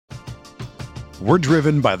We're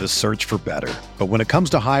driven by the search for better. But when it comes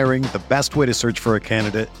to hiring, the best way to search for a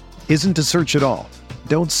candidate isn't to search at all.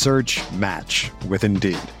 Don't search, match with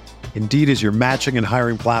Indeed. Indeed is your matching and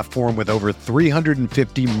hiring platform with over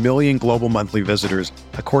 350 million global monthly visitors,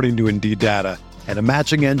 according to Indeed data, and a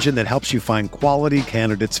matching engine that helps you find quality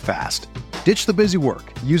candidates fast. Ditch the busy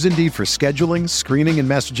work. Use Indeed for scheduling, screening, and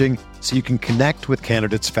messaging so you can connect with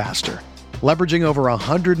candidates faster. Leveraging over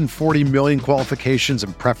 140 million qualifications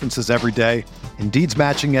and preferences every day, Indeed's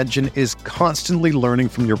matching engine is constantly learning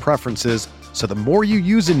from your preferences, so the more you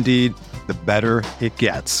use Indeed, the better it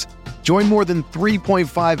gets. Join more than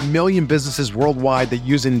 3.5 million businesses worldwide that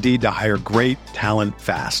use Indeed to hire great talent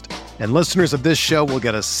fast. And listeners of this show will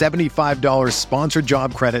get a $75 sponsored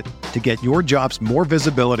job credit to get your jobs more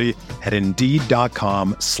visibility at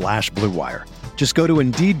Indeed.com/Blue Wire. Just go to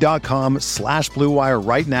Indeed.com/Blue Wire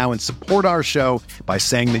right now and support our show by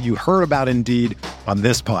saying that you heard about Indeed on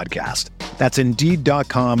this podcast. That's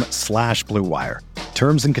Indeed.com/Blue Wire.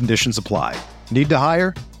 Terms and conditions apply. Need to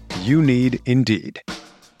hire? You need Indeed.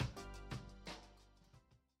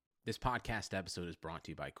 This podcast episode is brought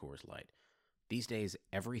to you by Coors Light. These days,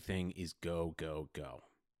 everything is go, go, go.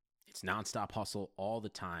 It's nonstop hustle all the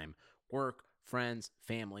time. Work, friends,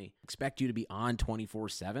 family, expect you to be on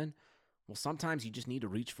 24/7. Well, sometimes you just need to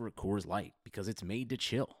reach for a Coors Light because it's made to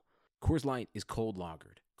chill. Coors Light is cold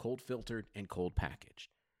lagered, cold filtered, and cold packaged.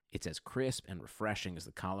 It's as crisp and refreshing as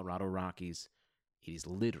the Colorado Rockies. It is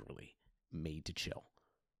literally made to chill.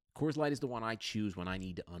 Coors Light is the one I choose when I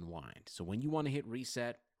need to unwind. So when you want to hit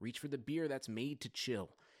reset, reach for the beer that's made to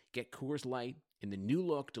chill. Get Coors Light in the new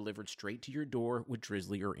look delivered straight to your door with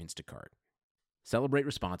Drizzly or Instacart. Celebrate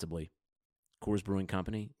responsibly. Coors Brewing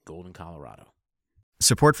Company, Golden, Colorado.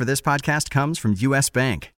 Support for this podcast comes from U.S.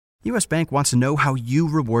 Bank. U.S. Bank wants to know how you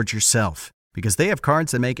reward yourself because they have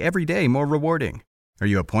cards that make every day more rewarding. Are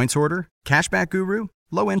you a points hoarder, cashback guru,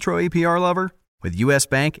 low intro APR lover? With U.S.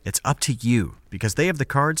 Bank, it's up to you because they have the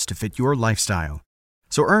cards to fit your lifestyle.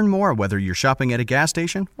 So earn more whether you're shopping at a gas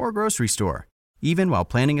station or a grocery store, even while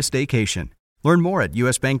planning a staycation. Learn more at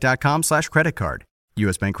usbank.com/credit card.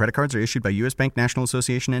 U.S. Bank credit cards are issued by U.S. Bank National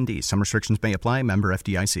Association ND. Some restrictions may apply. Member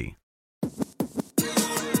FDIC.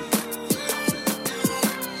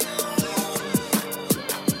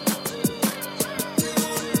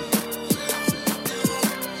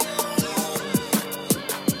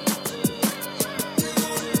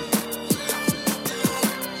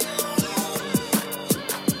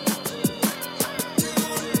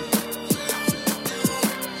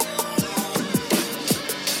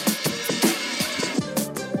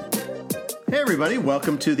 Everybody,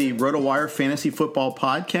 welcome to the RotoWire Fantasy Football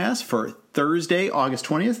Podcast for Thursday, August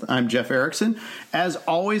 20th. I'm Jeff Erickson. As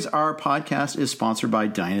always, our podcast is sponsored by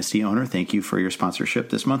Dynasty Owner. Thank you for your sponsorship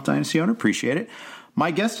this month, Dynasty Owner. Appreciate it. My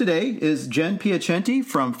guest today is Jen Piacenti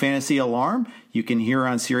from Fantasy Alarm. You can hear her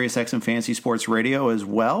on SiriusXM Fantasy Sports Radio as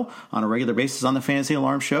well on a regular basis on the Fantasy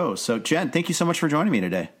Alarm show. So, Jen, thank you so much for joining me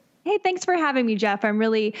today. Hey, thanks for having me, Jeff. I'm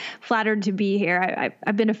really flattered to be here.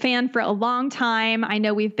 I've been a fan for a long time. I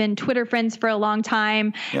know we've been Twitter friends for a long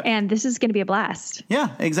time, and this is going to be a blast. Yeah,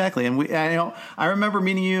 exactly. And I remember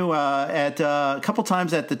meeting you at a couple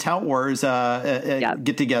times at the Tout Wars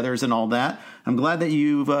get-togethers and all that. I'm glad that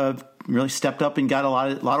you've really stepped up and got a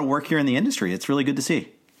lot of work here in the industry. It's really good to see.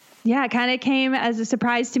 Yeah, it kind of came as a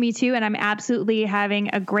surprise to me too, and I'm absolutely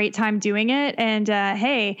having a great time doing it. And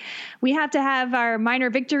hey, we have to have our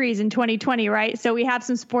minor victories in 2020, right? So we have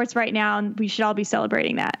some sports right now, and we should all be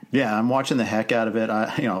celebrating that. Yeah, I'm watching the heck out of it.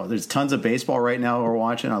 There's tons of baseball right now we're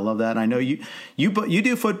watching. I love that. And I know you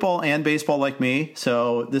do football and baseball like me,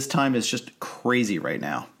 so this time is just crazy right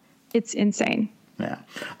now. It's insane. Yeah.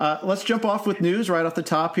 Let's jump off with news right off the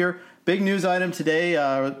top here. Big news item today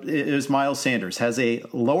is Miles Sanders has a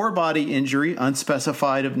lower body injury,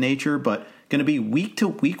 unspecified of nature, but going to be week to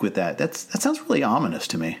week with that. That sounds really ominous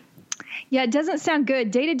to me. Yeah, it doesn't sound good.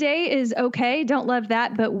 Day to day is okay. Don't love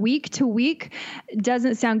that. But week to week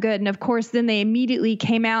doesn't sound good. And of course, then they immediately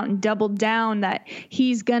came out and doubled down that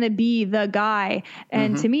he's going to be the guy.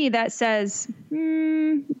 And to me, that says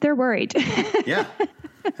they're worried. Yeah,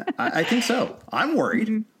 I think so. I'm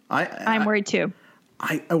worried. I'm worried too.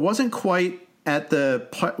 I wasn't quite at the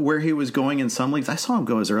where he was going in some leagues. I saw him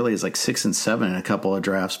go as early as like 6 and 7 in a couple of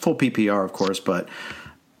drafts, full PPR, of course, but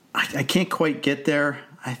I can't quite get there.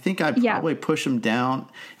 I think I'd probably push him down.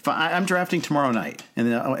 If I'm drafting tomorrow night in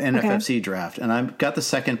the NFFC draft, and I've got the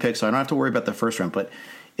second pick, so I don't have to worry about the first round. But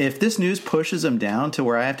if this news pushes him down to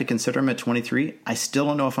where I have to consider him at 23, I still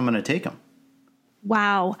don't know if I'm going to take him.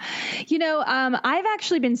 Wow. I've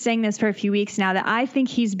actually been saying this for a few weeks now that I think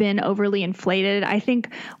he's been overly inflated. I think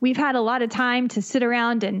we've had a lot of time to sit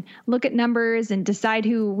around and look at numbers and decide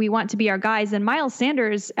who we want to be our guys. And Miles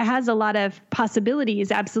Sanders has a lot of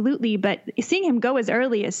possibilities, absolutely. But seeing him go as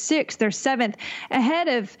early as 6th or 7th ahead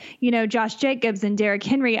of, Josh Jacobs and Derrick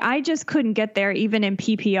Henry, I just couldn't get there even in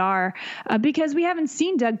PPR because we haven't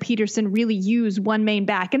seen Doug Peterson really use one main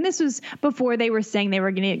back. And this was before they were saying they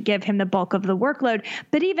were going to give him the bulk of the workload.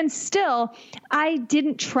 But even still, I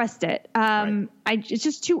didn't trust it. Right. It's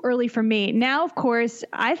just too early for me. Now, of course,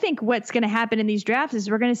 I think what's going to happen in these drafts is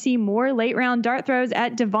we're going to see more late round dart throws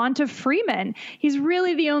at Devonta Freeman. He's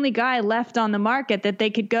really the only guy left on the market that they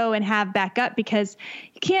could go and have back up because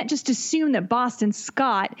you can't just assume that Boston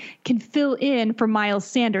Scott can fill in for Miles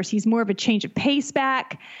Sanders. He's more of a change of pace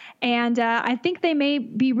back. And I think they may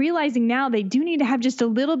be realizing now they do need to have just a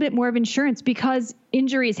little bit more of insurance because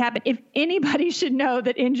injuries happen. If anybody should know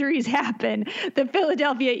that injuries happen, the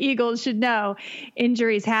Philadelphia Eagles should know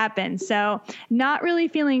injuries happen. So not really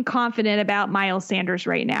feeling confident about Miles Sanders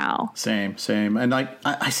right now. Same. And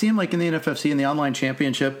I see him like in the NFFC in the online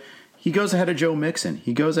championship. He goes ahead of Joe Mixon.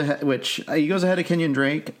 He goes ahead of Kenyon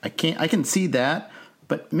Drake. I can see that.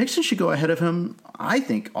 But Mixon should go ahead of him, I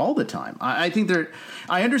think, all the time. I think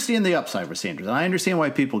I understand the upside with Sanders, and I understand why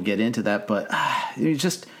people get into that, but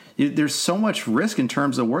there's so much risk in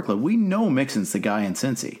terms of workload. We know Mixon's the guy in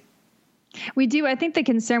Cincy. We do. I think the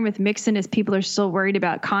concern with Mixon is people are still worried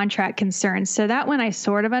about contract concerns. So that one I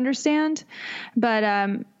sort of understand. But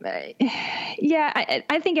I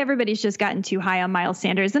think everybody's just gotten too high on Miles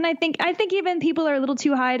Sanders. And I think even people are a little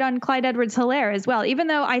too high on Clyde Edwards-Helaire as well. Even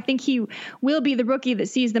though I think he will be the rookie that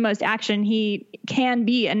sees the most action, he can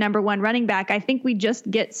be a number one running back. I think we just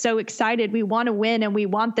get so excited. We want to win and we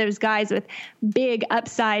want those guys with big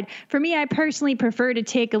upside. For me, I personally prefer to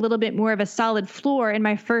take a little bit more of a solid floor in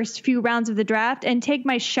my first few rounds of the draft and take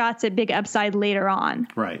my shots at big upside later on.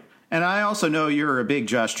 Right. And I also know you're a big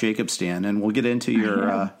Josh Jacobs stan, and we'll get into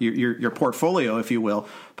your portfolio, if you will.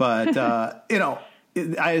 But,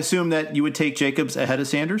 I assume that you would take Jacobs ahead of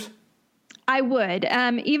Sanders? I would,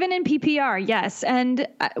 even in PPR, yes. And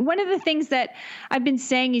one of the things that I've been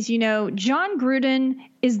saying is, John Gruden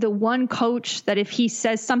is the one coach that if he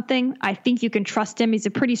says something, I think you can trust him. He's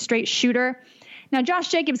a pretty straight shooter. Now, Josh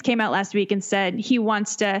Jacobs came out last week and said he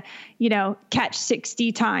wants to, catch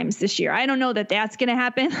 60 times this year. I don't know that that's going to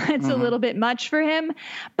happen. It's a little bit much for him,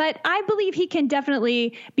 but I believe he can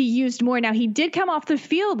definitely be used more. Now, he did come off the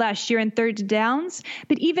field last year in third downs,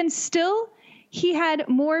 but even still, he had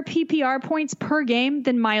more PPR points per game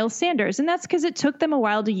than Miles Sanders. And that's because it took them a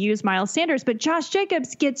while to use Miles Sanders. But Josh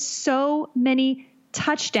Jacobs gets so many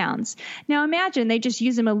touchdowns. Now imagine they just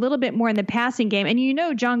use him a little bit more in the passing game.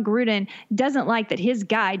 And John Gruden doesn't like that his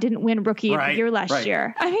guy didn't win Rookie of the Year last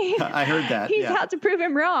year. I mean, I heard that. He's out to prove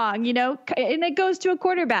him wrong, and it goes to a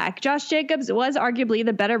quarterback. Josh Jacobs was arguably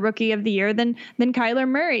the better Rookie of the Year than Kyler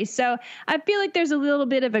Murray. So I feel like there's a little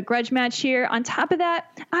bit of a grudge match here. On top of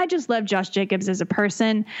that, I just love Josh Jacobs as a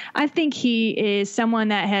person. I think he is someone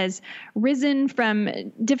that has risen from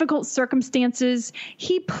difficult circumstances.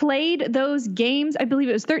 He played those games. I believe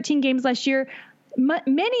it was 13 games last year,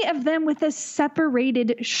 many of them with a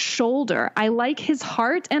separated shoulder. I like his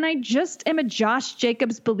heart, and I just am a Josh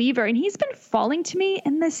Jacobs believer, and he's been falling to me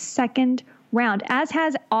in the second round, as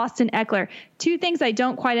has Austin Eckler. Two things I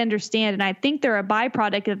don't quite understand, and I think they're a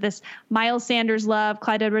byproduct of this Miles Sanders love,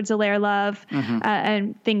 Clyde Edwards-Helaire love,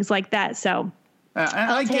 and things like that. So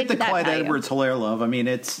I get the Clyde Edwards-Helaire love. I mean,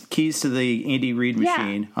 it's keys to the Andy Reid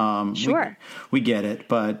machine. Sure. We get it,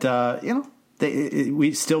 but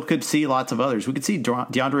we still could see lots of others. We could see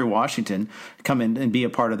DeAndre Washington come in and be a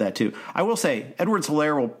part of that too. I will say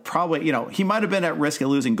Edwards-Helaire will probably, he might have been at risk of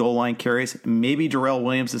losing goal line carries. Maybe Darrell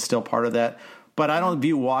Williams is still part of that, but I don't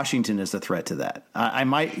view Washington as a threat to that. I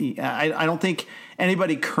don't think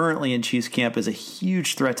anybody currently in Chiefs camp is a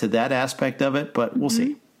huge threat to that aspect of it, but we'll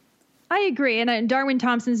see. I agree. And Darwin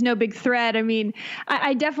Thompson's no big threat. I mean,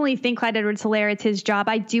 I definitely think Clyde Edwards-Helaire, it's his job.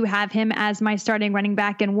 I do have him as my starting running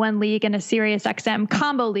back in one league, in a Sirius XM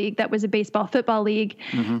combo league that was a baseball football league.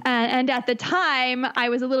 And at the time, I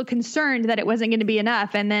was a little concerned that it wasn't going to be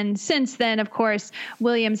enough. And then since then, of course,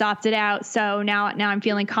 Williams opted out. So now I'm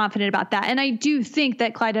feeling confident about that. And I do think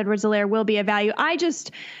that Clyde Edwards-Helaire will be a value. I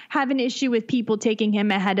just have an issue with people taking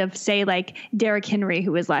him ahead of, say, like Derrick Henry,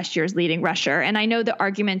 who was last year's leading rusher. And I know the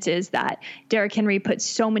argument is that Derrick Henry put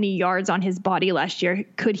so many yards on his body last year.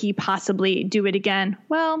 Could he possibly do it again?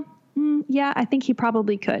 Well, yeah, I think he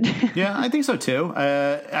probably could. Yeah, I think so too.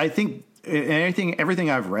 I think everything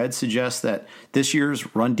I've read suggests that this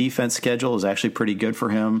year's run defense schedule is actually pretty good for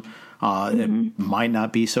him. It might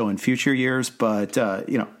not be so in future years, but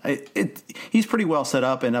he's pretty well set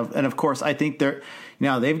up. And of course, I think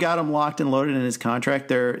they've got him locked and loaded in his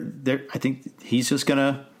contract. I think he's just going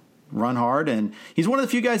to run hard, and he's one of the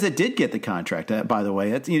few guys that did get the contract. By the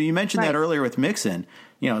way, you mentioned that earlier with Mixon.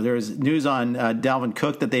 There was news on Dalvin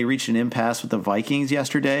Cook that they reached an impasse with the Vikings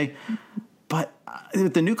yesterday. But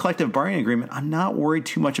with the new collective bargaining agreement, I'm not worried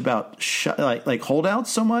too much about like holdouts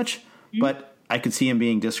so much, but I could see him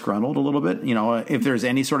being disgruntled a little bit. If there's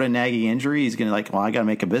any sort of nagging injury, he's going to I got to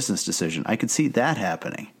make a business decision. I could see that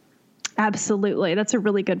happening. Absolutely. That's a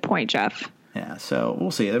really good point, Jeff. Yeah, so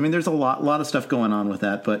we'll see. I mean, there's a lot of stuff going on with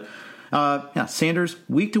that, but Sanders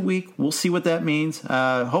week to week, we'll see what that means.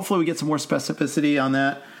 Hopefully we get some more specificity on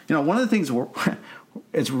that. One of the things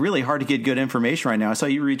it's really hard to get good information right now. I saw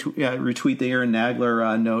you retweet the Aaron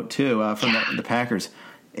Nagler note too from the Packers.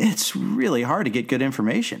 It's really hard to get good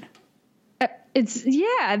information.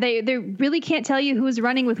 They really can't tell you who's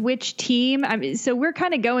running with which team. I mean, so we're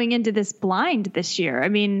kind of going into this blind this year. I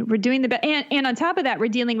mean, we're doing and on top of that, we're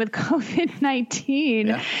dealing with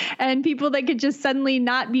COVID-19 and people that could just suddenly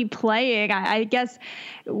not be playing. I guess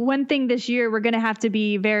one thing this year we're going to have to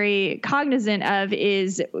be very cognizant of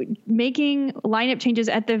is making lineup changes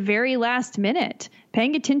at the very last minute.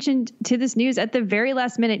 Paying attention to this news at the very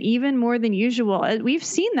last minute, even more than usual. We've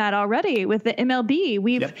seen that already with the MLB.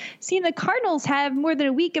 We've seen the Cardinals have more than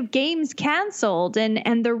a week of games canceled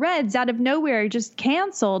and the Reds out of nowhere just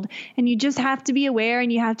canceled. And you just have to be aware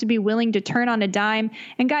and you have to be willing to turn on a dime.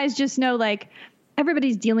 And guys, just know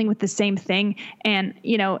everybody's dealing with the same thing. And,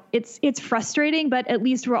 it's frustrating, but at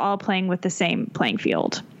least we're all playing with the same playing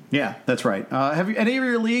field. Yeah, that's right. Have any of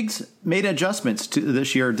your leagues made adjustments to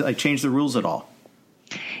this year, like change the rules at all?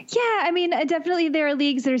 Yeah, I mean, definitely there are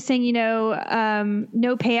leagues that are saying,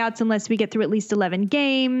 no payouts unless we get through at least 11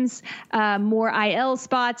 games, more IL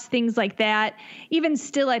spots, things like that. Even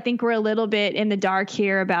still, I think we're a little bit in the dark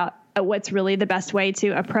here about what's really the best way to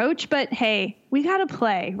approach. But hey, we got to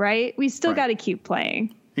play, right? We still got to keep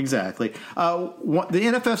playing. Exactly. The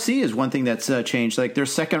NFFC is one thing that's changed. Like their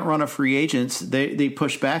second run of free agents, they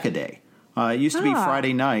pushed back a day. It used to be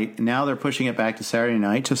Friday night. Now they're pushing it back to Saturday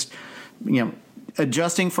night. Just,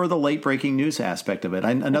 adjusting for the late breaking news aspect of it.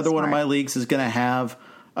 Another one of my leagues is going to have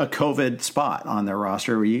a COVID spot on their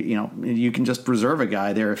roster where you can just reserve a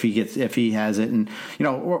guy there if he has it. And,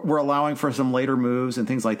 we're allowing for some later moves and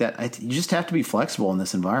things like that. You just have to be flexible in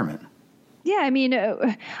this environment. Yeah, I mean,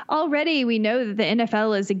 already we know that the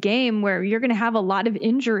NFL is a game where you're going to have a lot of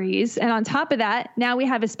injuries. And on top of that, now we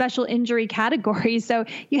have a special injury category. So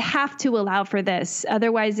you have to allow for this.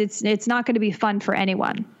 Otherwise, it's not going to be fun for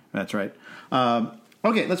anyone. That's right.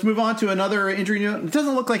 Okay, let's move on to another injury news. It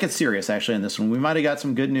doesn't look like it's serious, actually, in this one. We might have got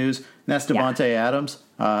some good news. And that's Davante Adams.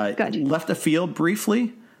 Left the field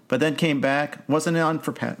briefly, but then came back. Wasn't on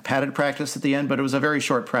for padded practice at the end, but it was a very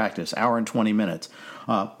short practice, hour and 20 minutes.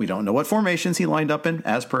 We don't know what formations he lined up in,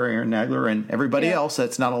 as per Aaron Nagler and everybody else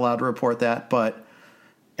that's not allowed to report that. But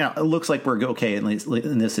it looks like we're okay, at least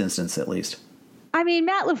in this instance, at least. I mean,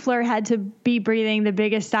 Matt LaFleur had to be breathing the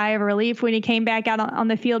biggest sigh of relief when he came back out on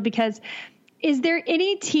the field, because is there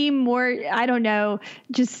any team more, I don't know,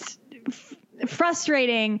 just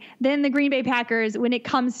frustrating than the Green Bay Packers when it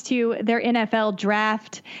comes to their NFL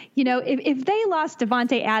draft? If they lost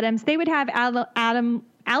Davante Adams, they would have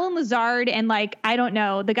Alan Lazard and I don't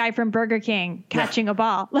know, the guy from Burger King catching a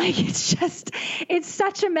ball. It's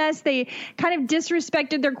such a mess. They kind of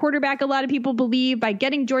disrespected their quarterback, a lot of people believe, by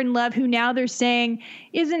getting Jordan Love, who now they're saying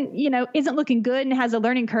isn't looking good and has a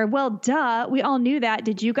learning curve. Well, duh. We all knew that.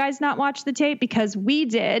 Did you guys not watch the tape? Because we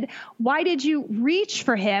did. Why did you reach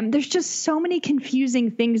for him? There's just so many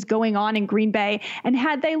confusing things going on in Green Bay. And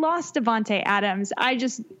had they lost Davante Adams, I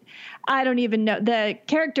don't even know. The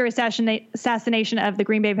character assassination of the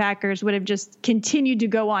Green Bay Packers would have just continued to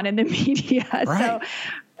go on in the media. Right.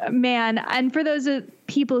 So, man, and for those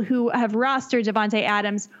people who have rostered Davante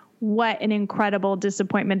Adams, what an incredible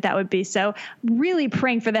disappointment that would be. So really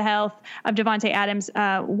praying for the health of Davante Adams,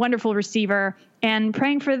 wonderful receiver, and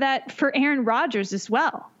praying for that for Aaron Rodgers as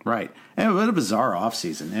well. Right. And what a bizarre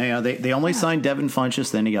offseason. They only signed Devin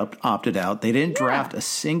Funchess, then he opted out. They didn't draft a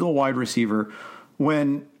single wide receiver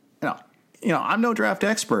when, I'm no draft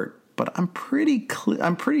expert, but I'm pretty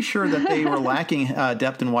sure that they were lacking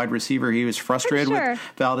depth in wide receiver. He was frustrated with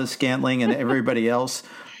Valdez-Scantling and everybody else.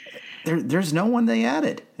 There's no one they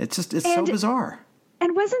added. It's so bizarre.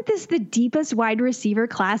 And wasn't this the deepest wide receiver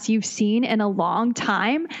class you've seen in a long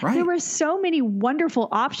time? Right. There were so many wonderful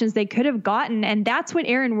options they could have gotten, and that's what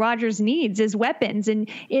Aaron Rodgers needs is weapons. And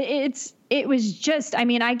it was just, I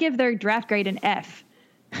mean, I give their draft grade an F.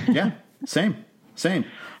 Yeah, same.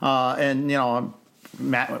 And, you know,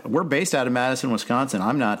 we're based out of Madison, Wisconsin.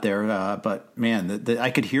 I'm not there, but man, I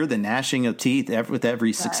could hear the gnashing of teeth with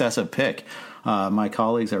every successive pick. My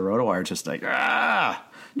colleagues at RotoWire just like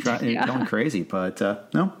going crazy. But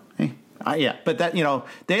no, hey, but that, you know,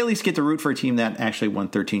 they at least get to root for a team that actually won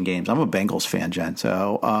 13 games. I'm a Bengals fan, Jen.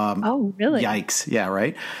 So oh, really? Yikes! Yeah,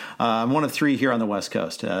 right. I'm one of 3 here on the West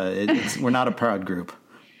Coast. We're not a proud group.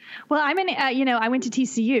 Well, I went to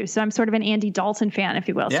TCU, so I'm sort of an Andy Dalton fan, if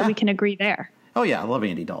you will. So we can agree there. Oh yeah, I love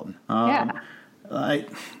Andy Dalton. I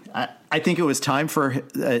think it was time for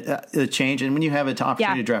a change, and when you have an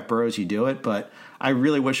opportunity to draft Burrows, you do it. But I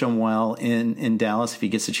really wish him well in Dallas if he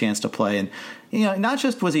gets a chance to play. And you know, not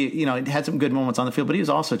just was he, you know, had some good moments on the field, but he was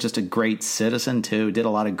also just a great citizen too. Did a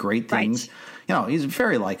lot of great things. Right. You know, he's a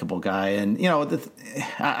very likable guy, and you know,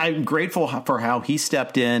 I'm grateful for how he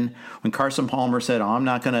stepped in when Carson Palmer said, "Oh, I'm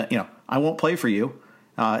not gonna, you know, I won't play for you."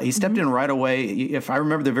 He stepped in right away. If I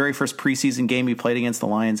remember the very first preseason game he played against the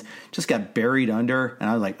Lions, just got buried under, and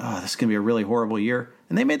I was like, "Oh, this is gonna be a really horrible year."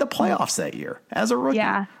 And they made the playoffs that year as a rookie.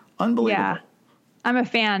 Yeah, unbelievable. Yeah, I'm a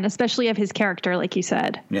fan, especially of his character, like you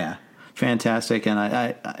said. Yeah, fantastic, and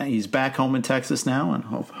I he's back home in Texas now, and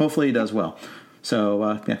hopefully he does well.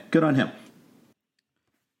 So yeah, good on him.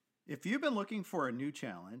 If you've been looking for a new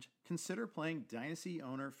challenge, consider playing Dynasty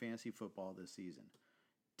Owner Fantasy Football this season.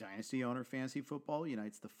 Dynasty Owner Fantasy Football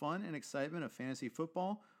unites the fun and excitement of fantasy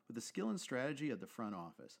football with the skill and strategy of the front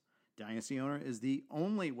office. Dynasty Owner is the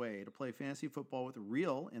only way to play fantasy football with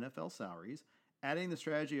real NFL salaries, adding the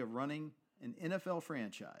strategy of running an NFL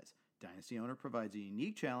franchise. Dynasty Owner provides a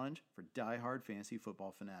unique challenge for die-hard fantasy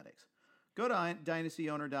football fanatics. Go to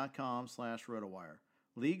dynastyowner.com/RotoWire.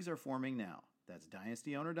 Leagues are forming now. That's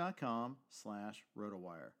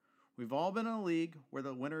dynastyowner.com/RotoWire. We've all been in a league where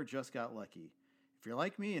the winner just got lucky. If you're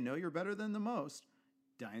like me and know you're better than the most,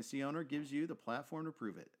 Dynasty Owner gives you the platform to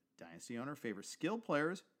prove it. Dynasty Owner favors skilled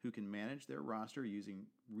players who can manage their roster using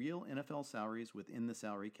real NFL salaries within the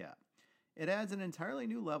salary cap. It adds an entirely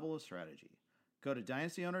new level of strategy. Go to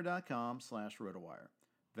dynastyowner.com/RotoWire.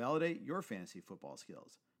 Validate your fantasy football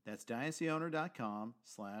skills. That's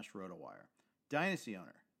dynastyowner.com/RotoWire. Dynasty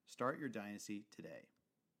Owner. Start your dynasty today.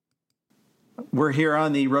 We're here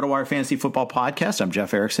on the RotoWire Fantasy Football Podcast. I'm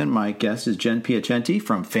Jeff Erickson. My guest is Jen Piacenti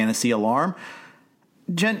from Fantasy Alarm.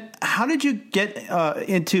 Jen, how did you get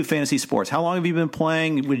into fantasy sports? How long have you been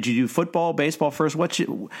playing? Did you do football, baseball first? What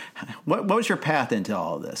was your path into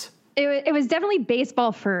all of this? It was definitely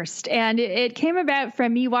baseball first, and it came about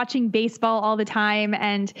from me watching baseball all the time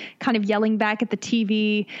and kind of yelling back at the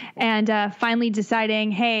TV and finally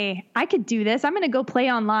deciding, hey, I could do this. I'm going to go play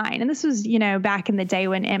online. And this was, you know, back in the day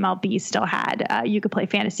when MLB still had, you could play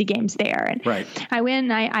fantasy games there. And right. I went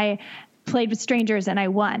and I played with strangers and I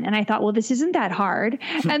won. And I thought, well, this isn't that hard.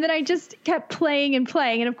 And then I just kept playing and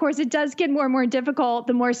playing. And of course, it does get more and more difficult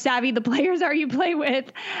the more savvy the players are you play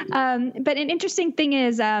with. But an interesting thing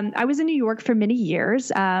is I was in New York for many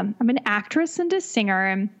years. I'm an actress and a singer.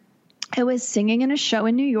 And I was singing in a show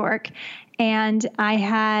in New York. And I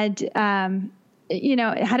had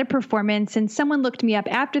had a performance, and someone looked me up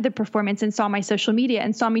after the performance and saw my social media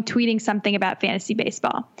and saw me tweeting something about fantasy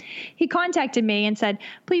baseball. He contacted me and said,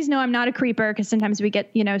 please know I'm not a creeper, because sometimes we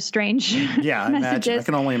get, strange messages. I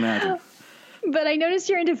can only imagine. But I noticed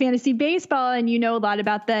you're into fantasy baseball and you know a lot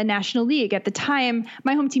about the National League. At the time,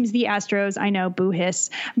 my home team's the Astros. I know, boo hiss.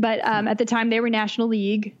 But at the time, they were National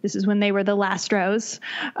League. This is when they were the Lastros.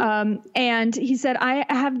 And he said, I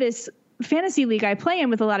have this fantasy league I play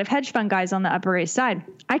in with a lot of hedge fund guys on the Upper East Side.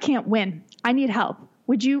 I can't win. I need help.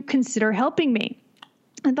 Would you consider helping me?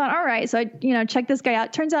 I thought, all right. So I, check this guy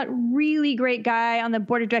out. Turns out really great guy on the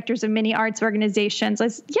board of directors of many arts organizations. I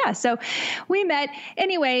said, yeah. So we met.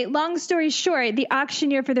 Anyway, long story short, the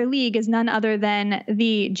auctioneer for their league is none other than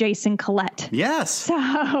the Jason Collette. Yes. So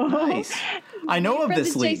nice. I know of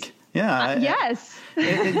this league. Yeah. Yes.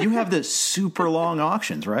 You have the super long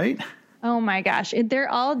auctions, right? Oh my gosh.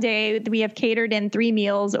 They're all day. We have catered in 3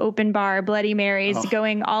 meals, open bar, Bloody Marys,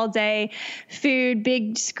 going all day, food,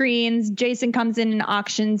 big screens. Jason comes in and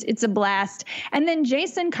auctions. It's a blast. And then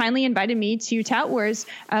Jason kindly invited me to Tout Wars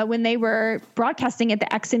when they were broadcasting at the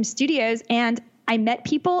XM studios. And I met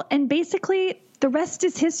people, and basically the rest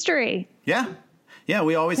is history. Yeah. Yeah.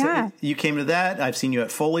 We always, you came to that. I've seen you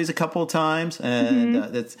at Foley's a couple of times, and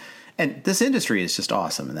And this industry is just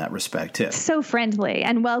awesome in that respect too. So friendly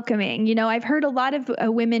and welcoming. You know, I've heard a lot of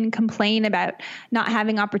women complain about not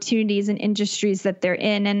having opportunities in industries that they're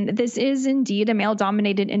in. And this is indeed a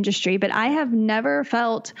male-dominated industry, but I have never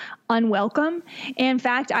felt unwelcome. In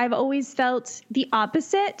fact, I've always felt the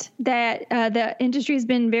opposite, that the industry has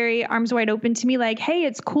been very arms wide open to me. Like, hey,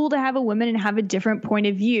 it's cool to have a woman and have a different point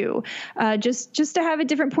of view, just to have a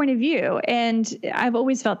different point of view. And I've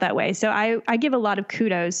always felt that way. So I give a lot of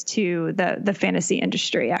kudos to the fantasy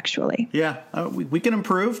industry, actually. Yeah, we can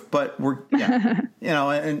improve, but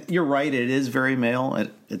and you're right. It is very male.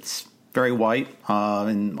 It's very white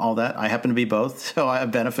and all that. I happen to be both, so I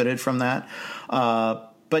have benefited from that.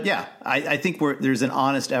 But yeah, I think there's an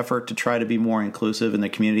honest effort to try to be more inclusive in the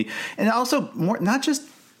community, and also more not just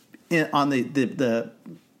on the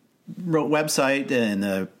website and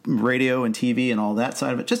the radio and TV and all that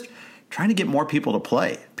side of it. Just trying to get more people to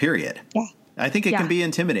play. Period. Yeah, I think it can be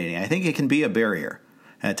intimidating. I think it can be a barrier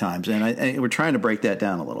at times, and we're trying to break that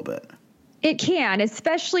down a little bit. It can,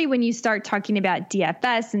 especially when you start talking about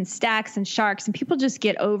DFS and stacks and sharks, and people just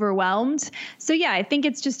get overwhelmed. So yeah, I think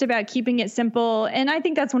it's just about keeping it simple. And I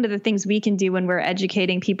think that's one of the things we can do when we're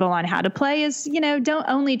educating people on how to play is, don't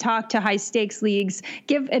only talk to high stakes leagues,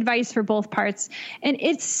 give advice for both parts. And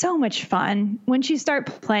it's so much fun. Once you start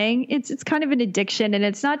playing, it's kind of an addiction. And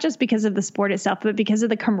it's not just because of the sport itself, but because of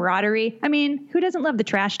the camaraderie. I mean, who doesn't love the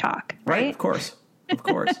trash talk, right? Of course. Of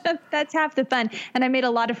course. That's half the fun. And I made a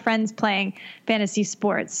lot of friends playing fantasy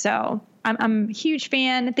sports. So I'm a huge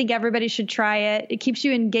fan. I think everybody should try it. It keeps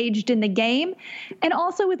you engaged in the game. And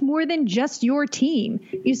also with more than just your team.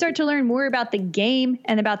 You start to learn more about the game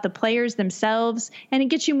and about the players themselves. And it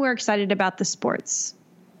gets you more excited about the sports.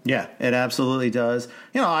 Yeah, it absolutely does.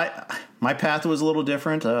 My path was a little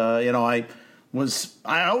different. I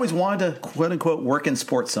always wanted to, quote unquote, work in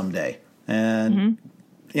sports someday. And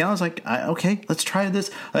I was like, okay, let's try this.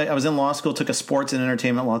 I was in law school, took a sports and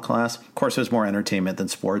entertainment law class. Of course, it was more entertainment than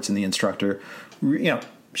sports. And the instructor,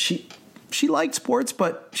 she liked sports,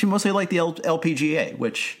 but she mostly liked the LPGA,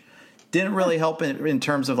 which didn't really help in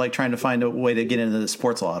terms of like trying to find a way to get into the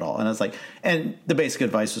sports law at all. And I was like, and the basic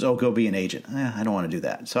advice was, go be an agent. I don't want to do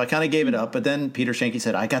that. So I kind of gave it up. But then Peter Schenke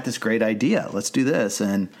said, I got this great idea. Let's do this.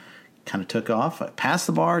 And kind of took off. I passed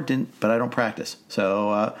the bar, but I don't practice. So,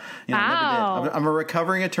 wow. Never did. I'm a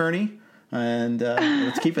recovering attorney, and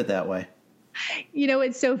let's keep it that way.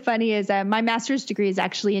 What's so funny is my master's degree is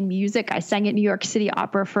actually in music. I sang at New York City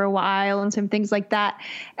Opera for a while and some things like that.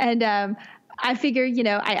 And I figure,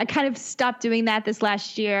 I kind of stopped doing that this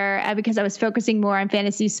last year because I was focusing more on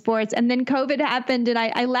fantasy sports. And then COVID happened and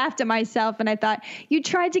I laughed at myself and I thought, you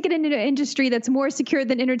tried to get into an industry that's more secure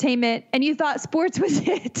than entertainment and you thought sports was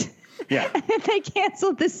it. Yeah. And they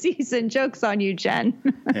canceled the season. Joke's on you, Jen.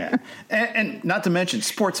 Yeah. And not to mention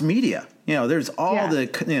sports media. There's all the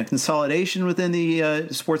consolidation within the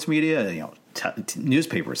sports media,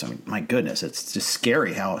 newspapers. I mean, my goodness, it's just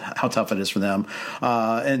scary how tough it is for them.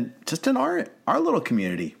 And just in our little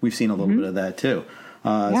community, we've seen a little bit of that too.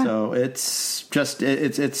 So it's just,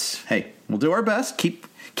 it's, hey, we'll do our best, keep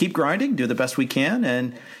grinding, do the best we can,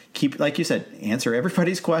 and keep, like you said, answer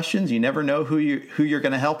everybody's questions. You never know who you're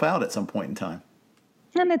going to help out at some point in time.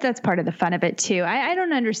 And that's part of the fun of it too. I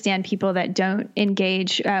don't understand people that don't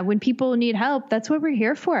engage when people need help. That's what we're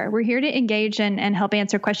here for. We're here to engage and help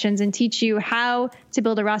answer questions and teach you how to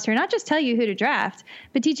build a roster, not just tell you who to draft,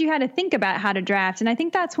 but teach you how to think about how to draft. And I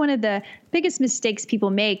think that's one of the biggest mistakes people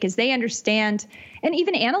make is they understand, and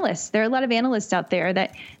even analysts, there are a lot of analysts out there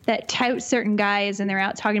that tout certain guys and they're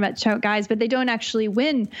out talking about tout guys, but they don't actually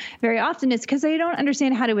win very often. It's because they don't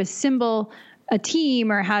understand how to assemble a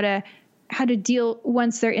team or how to deal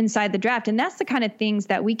once they're inside the draft. And that's the kind of things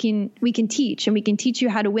that we can teach, and we can teach you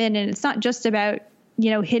how to win. And it's not just about,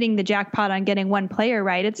 hitting the jackpot on getting one player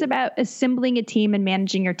right. It's about assembling a team and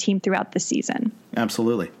managing your team throughout the season.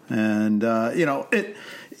 Absolutely. And,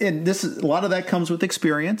 and this is, a lot of that comes with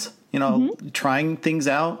experience, trying things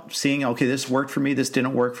out, seeing, okay, this worked for me, this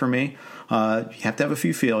didn't work for me. You have to have a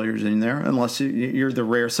few failures in there, unless you're the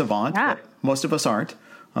rare savant. Yeah. But most of us aren't.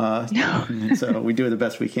 No. So we do the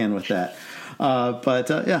best we can with that.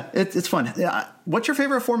 It's fun. What's your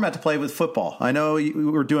favorite format to play with football? I know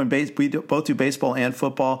we're doing we both do baseball and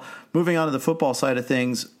football. Moving on to the football side of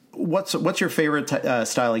things, what's your favorite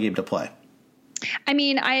style of game to play? I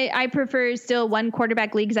mean, I prefer still one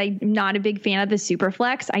quarterback leagues. I'm not a big fan of the super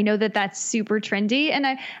flex. I know that that's super trendy. And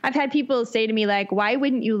I've had people say to me, like, why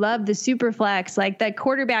wouldn't you love the super flex? Like, the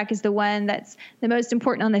quarterback is the one that's the most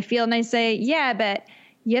important on the field. And I say, yeah, but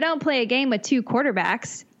you don't play a game with two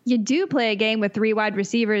quarterbacks. you do play a game with 3 wide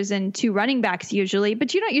receivers and 2 running backs usually,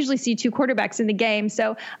 but you don't usually see 2 quarterbacks in the game.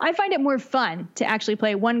 So I find it more fun to actually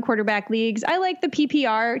play 1 quarterback leagues. I like the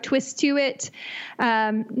PPR twist to it.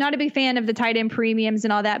 Not a big fan of the tight end premiums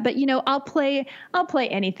and all that, but I'll play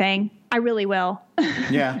anything. I really will.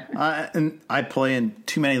 Yeah. And I play in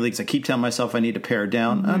too many leagues. I keep telling myself I need to pare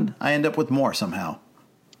down, and I end up with more somehow.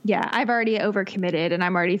 Yeah, I've already overcommitted, and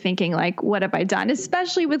I'm already thinking, like, what have I done?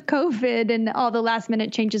 Especially with COVID and all the last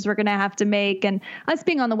minute changes we're going to have to make, and us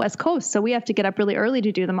being on the West Coast, so we have to get up really early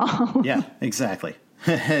to do them all. Yeah, exactly.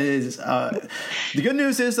 The good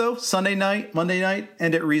news is, though, Sunday night, Monday night,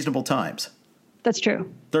 and at reasonable times. That's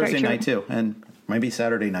true. Thursday night, too, and maybe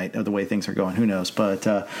Saturday night of the way things are going. Who knows? But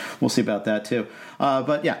we'll see about that, too.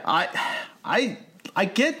 But, yeah, I like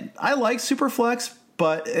Superflex,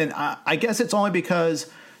 but I guess it's only because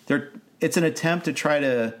it's an attempt to try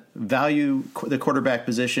to value the quarterback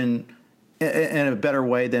position in a better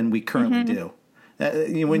way than we currently do.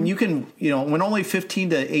 When you can, when only 15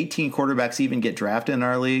 to 18 quarterbacks even get drafted in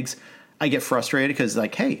our leagues, I get frustrated because,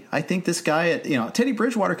 like, hey, I think this guy Teddy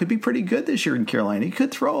Bridgewater could be pretty good this year in Carolina. He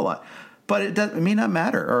could throw a lot, but it may not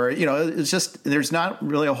matter. Or, it's just there's not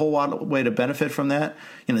really a whole lot of way to benefit from that.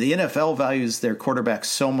 The NFL values their quarterbacks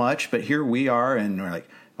so much, but here we are, and we're like,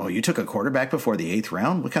 oh, you took a quarterback before the 8th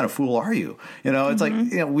round? What kind of fool are you? It's like,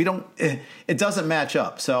 we don't, it doesn't match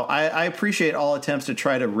up. So I appreciate all attempts to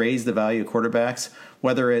try to raise the value of quarterbacks,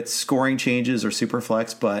 whether it's scoring changes or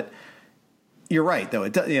Superflex. But you're right, though.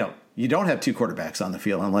 You don't have 2 quarterbacks on the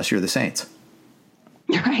field unless you're the Saints.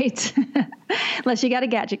 Right. Unless you got a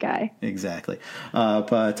gadget guy. Exactly.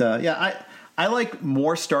 I like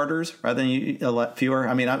more starters rather than fewer.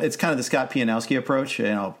 I mean, it's kind of the Scott Pianowski approach.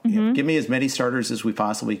 Give me as many starters as we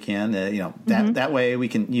possibly can. That way we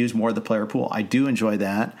can use more of the player pool. I do enjoy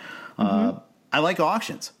that. I like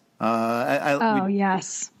auctions.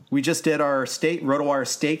 Yes. We just did our state RotoWire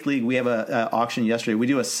Stake League. We have a auction yesterday. We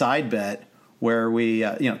do a side bet where we,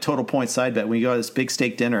 total point side bet. We go to this big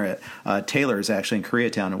steak dinner at Taylor's, actually in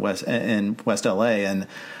Koreatown in West LA, and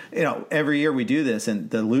every year we do this, and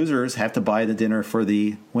the losers have to buy the dinner for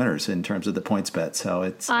the winners in terms of the points bet.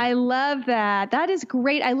 So I love that. That is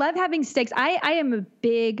great. I love having stakes. I am a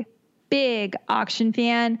big auction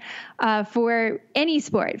fan for any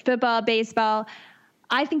sport, football, baseball.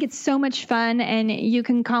 I think it's so much fun, and you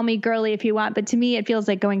can call me girly if you want, but to me it feels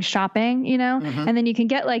like going shopping, and then you can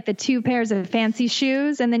get like the 2 pairs of fancy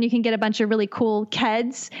shoes, and then you can get a bunch of really cool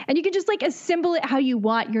keds, and you can just like assemble it how you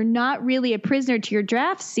want. You're not really a prisoner to your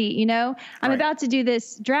draft seat. I'm about to do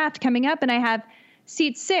this draft coming up, and I have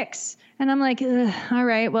seat 6. And I'm like, all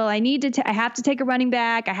right, well, I have to take a running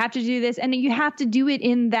back. I have to do this. And you have to do it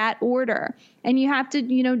in that order. And you have to,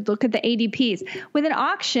 look at the ADPs. With an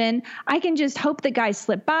auction, I can just hope that guys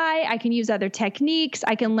slip by. I can use other techniques.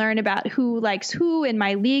 I can learn about who likes who in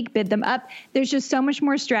my league, bid them up. There's just so much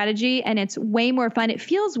more strategy, and it's way more fun. It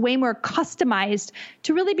feels way more customized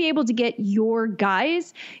to really be able to get your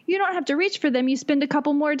guys. You don't have to reach for them. You spend a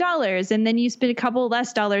couple more dollars, and then you spend a couple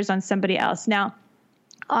less dollars on somebody else. Now,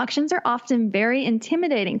 auctions are often very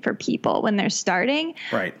intimidating for people when they're starting.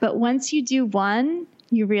 Right. But once you do one,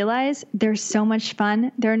 you realize they're so much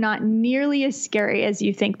fun. They're not nearly as scary as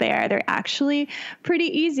you think they are. They're actually pretty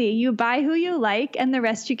easy. You buy who you like, and the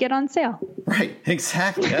rest you get on sale. Right.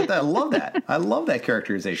 Exactly. I love that. I love that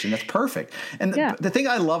characterization. That's perfect. And the thing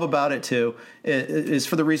I love about it, too, is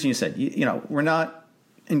for the reason you said, we're not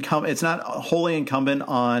it's not wholly incumbent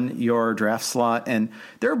on your draft slot. And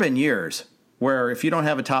there have been years where if you don't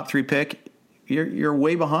have a top 3 pick, you're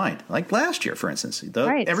way behind. Like last year, for instance.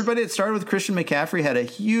 Right. Everybody that started with Christian McCaffrey had a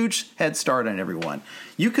huge head start on everyone.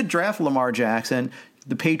 You could draft Lamar Jackson,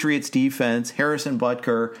 the Patriots defense, Harrison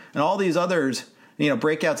Butker, and all these others,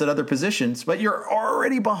 breakouts at other positions, but you're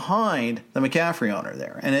already behind the McCaffrey owner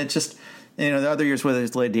there. And it just, the other years, whether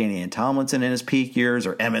it's LaDainian Tomlinson in his peak years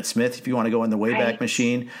or Emmitt Smith, if you want to go in the Wayback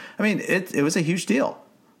Machine, I mean, it was a huge deal.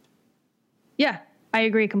 Yeah. I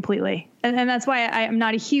agree completely. And that's why I'm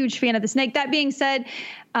not a huge fan of the snake. That being said,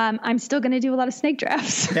 I'm still going to do a lot of snake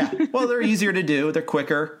drafts. Yeah. Well, they're easier to do. They're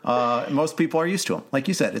quicker. Most people are used to them. Like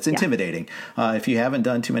you said, it's intimidating. If you haven't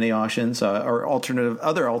done too many auctions or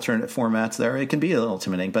other alternate formats there, it can be a little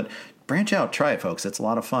intimidating. But branch out. Try it, folks. It's a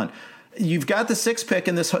lot of fun. You've got the 6th pick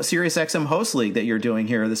in this SiriusXM host league that you're doing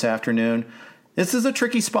here this afternoon. This is a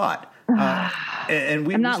tricky spot.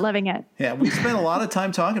 And I'm not loving it. Yeah, we spent a lot of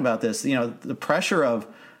time talking about this. The pressure of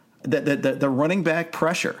the running back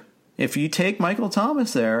pressure. If you take Michael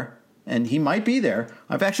Thomas there, and he might be there,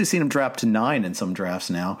 I've actually seen him drop to 9 in some drafts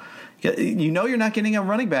now. You know you're not getting a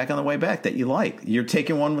running back on the way back that you like. You're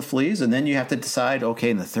taking one with fleas, and then you have to decide, okay,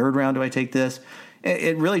 in the third round, do I take this?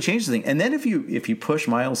 It really changes things. And then if you push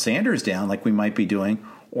Miles Sanders down like we might be doing,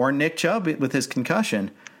 or Nick Chubb with his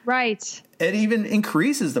concussion, right, it even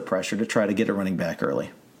increases the pressure to try to get a running back early.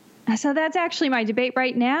 So that's actually my debate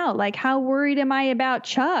right now. Like, how worried am I about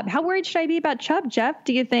Chubb? How worried should I be about Chubb, Jeff,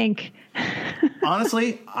 do you think?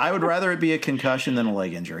 Honestly, I would rather it be a concussion than a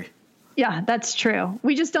leg injury. Yeah, that's true.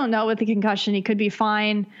 We just don't know with the concussion. He could be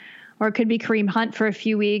fine, or it could be Kareem Hunt for a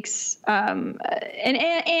few weeks.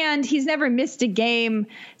 And he's never missed a game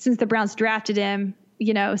since the Browns drafted him,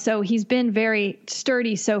 so he's been very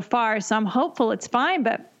sturdy so far. So I'm hopeful it's fine,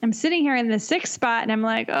 but I'm sitting here in the 6th spot and I'm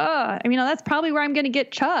like, that's probably where I'm going to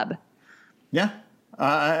get Chubb. Yeah.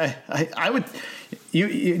 I would,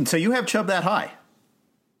 so you have Chubb that high?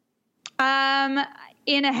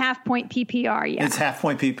 In a half-point PPR, yeah. It's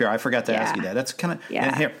half-point PPR. I forgot to ask you that. That's kind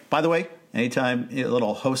of here. By the way, anytime a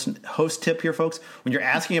little host tip here, folks. When you're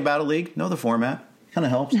asking about a league, know the format. Kind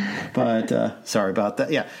of helps. But sorry about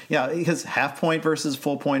that. Yeah, because half-point versus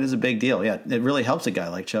full point is a big deal. Yeah, it really helps a guy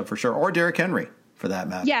like Chubb for sure, or Derrick Henry for that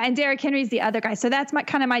matter. Yeah, and Derrick Henry's the other guy. So that's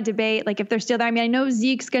kind of my debate. Like, if they're still there, I mean, I know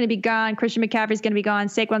Zeke's going to be gone, Christian McCaffrey's going to be gone,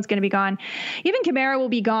 Saquon's going to be gone, even Kamara will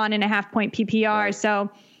be gone in a half-point PPR. Right. So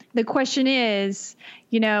the question is,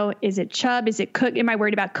 is it Chubb? Is it Cook? Am I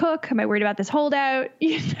worried about Cook? Am I worried about this holdout?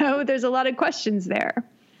 There's a lot of questions there.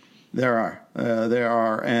 There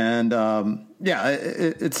are. And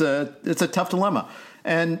it's a tough dilemma.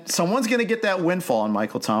 And someone's going to get that windfall on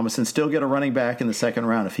Michael Thomas and still get a running back in the second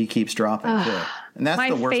round if he keeps dropping. And that's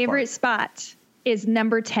the worst part. My favorite spot is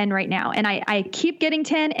number 10 right now. And I keep getting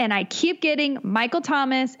 10, and I keep getting Michael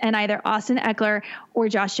Thomas and either Austin Eckler or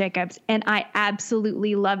Josh Jacobs. And I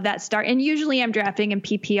absolutely love that start. And usually I'm drafting in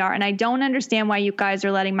PPR, and I don't understand why you guys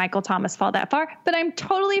are letting Michael Thomas fall that far, but I'm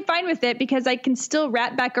totally fine with it because I can still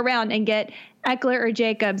wrap back around and get Eckler or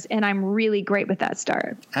Jacobs, and I'm really great with that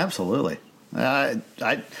start. Absolutely. I'm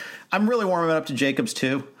really warming up to Jacobs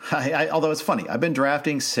too. Although it's funny, I've been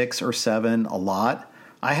drafting 6 or 7 a lot.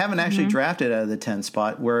 I haven't actually drafted out of the 10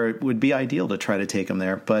 spot where it would be ideal to try to take him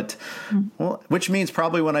there. But, which means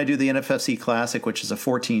probably when I do the NFFC Classic, which is a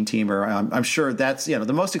 14-teamer, I'm sure that's,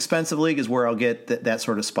 the most expensive league is where I'll get that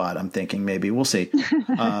sort of spot. I'm thinking maybe. We'll see.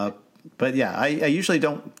 But yeah, I usually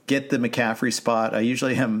don't get the McCaffrey spot. I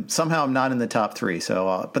usually am not in the top 3.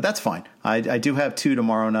 So, but that's fine. I do have 2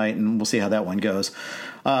 tomorrow night, and we'll see how that one goes.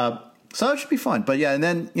 So that should be fun. But yeah, and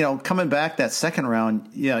then, coming back that second round,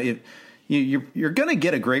 you're going to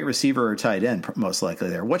get a great receiver or tight end most likely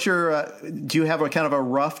there. What's your do you have a kind of a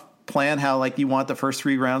rough plan how you want the first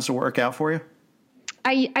 3 rounds to work out for you?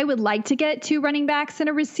 I would like to get 2 running backs and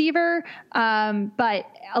a receiver, but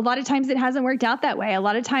a lot of times it hasn't worked out that way. A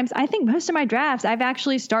lot of times, I think most of my drafts, I've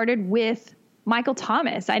actually started with Michael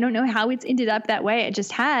Thomas. I don't know how it's ended up that way. It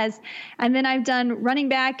just has. And then I've done running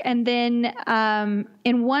back. And then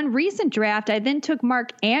in one recent draft, I then took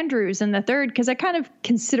Mark Andrews in the 3rd because I kind of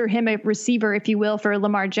consider him a receiver, if you will, for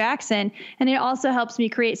Lamar Jackson. And it also helps me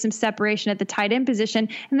create some separation at the tight end position.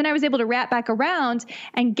 And then I was able to wrap back around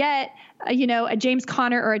and get a James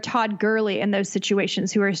Conner or a Todd Gurley in those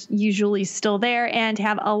situations who are usually still there and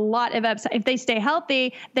have a lot of upside. If they stay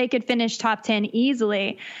healthy, they could finish top 10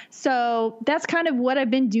 easily. So that's kind of what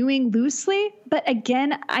I've been doing loosely. But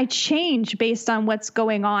again, I change based on what's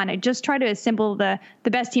going on. I just try to assemble the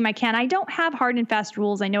best team I can. I don't have hard and fast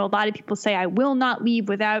rules. I know a lot of people say I will not leave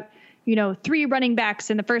without, 3 running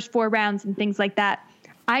backs in the first 4 rounds and things like that.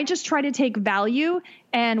 I just try to take value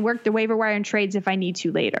and work the waiver wire and trades if I need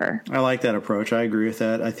to later. I like that approach. I agree with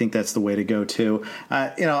that. I think that's the way to go too.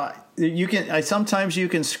 Sometimes you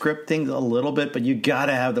can script things a little bit, but you got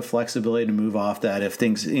to have the flexibility to move off that. If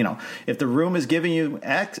things, if the room is giving you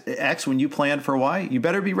X when you plan for Y, you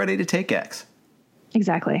better be ready to take X.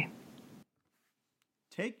 Exactly.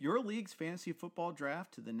 Take your league's fantasy football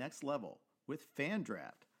draft to the next level with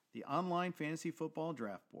FanDraft, the online fantasy football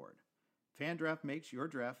draft board. FanDraft makes your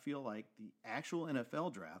draft feel like the actual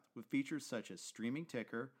NFL draft with features such as streaming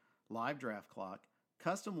ticker, live draft clock,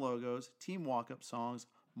 custom logos, team walk-up songs,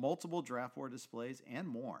 multiple draft board displays, and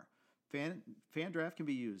more. FanDraft can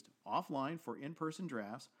be used offline for in-person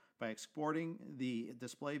drafts by exporting the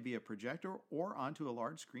display via projector or onto a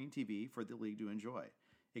large screen TV for the league to enjoy.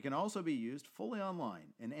 It can also be used fully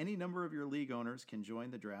online, and any number of your league owners can join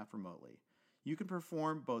the draft remotely. You can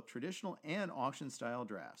perform both traditional and auction-style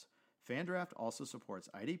drafts. FanDraft also supports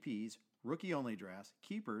IDPs, rookie-only drafts,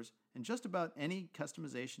 keepers, and just about any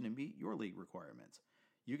customization to meet your league requirements.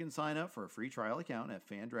 You can sign up for a free trial account at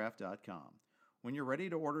fandraft.com. When you're ready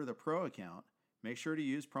to order the pro account, make sure to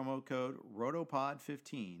use promo code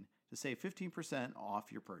ROTOPOD15 to save 15%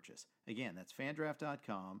 off your purchase. Again, that's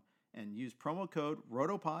fandraft.com and use promo code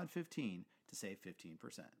ROTOPOD15 to save 15%.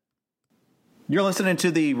 You're listening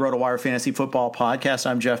to the RotoWire Fantasy Football Podcast.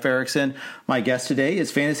 I'm Jeff Erickson. My guest today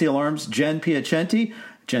is Fantasy Alarm's Jen Piacenti.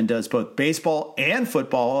 Jen does both baseball and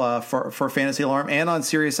football for Fantasy Alarm and on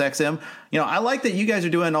SiriusXM. You know, I like that you guys are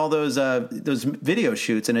doing all those video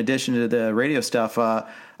shoots in addition to the radio stuff. I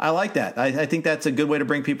like that. I think that's a good way to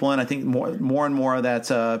bring people in. I think more and more of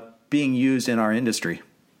that's being used in our industry.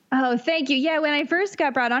 Oh, thank you. Yeah, when I first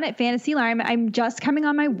got brought on at Fantasy Alarm, I'm just coming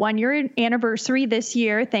on my 1-year anniversary this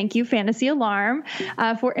year. Thank you, Fantasy Alarm,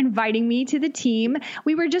 for inviting me to the team.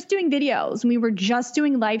 We were just doing videos. We were just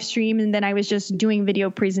doing live stream, and then I was just doing video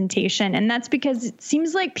presentation. And that's because it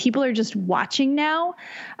seems like people are just watching now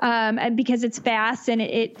because it's fast and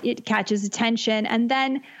it catches attention. And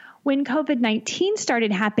then when COVID-19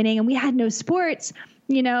 started happening and we had no sports,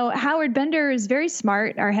 you know, Howard Bender is very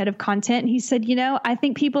smart, our head of content. And he said, you know, I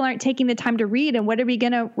think people aren't taking the time to read, and what are we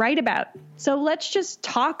going to write about? So let's just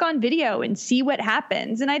talk on video and see what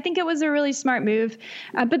happens. And I think it was a really smart move.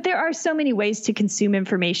 But there are so many ways to consume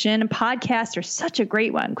information, and podcasts are such a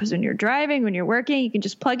great one because when you're driving, when you're working, you can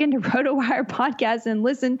just plug into RotoWire podcasts and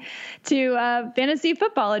listen to fantasy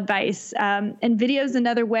football advice. And video is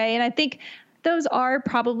another way. And I think those are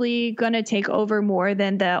probably going to take over more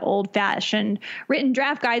than the old-fashioned written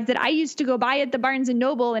draft guides that I used to go buy at the Barnes &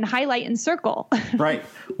 Noble and highlight and circle. Right.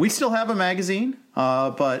 We still have a magazine,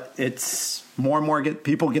 but it's more and more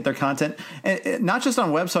people get their content, and not just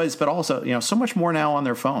on websites, but also, you know, so much more now on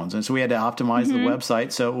their phones. And so we had to optimize the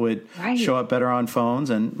website so it would show up better on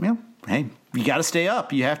phones. And, you know, hey, you got to stay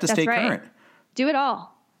up. You have to stay current. Do it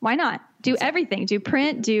all. Why not? Do everything. Do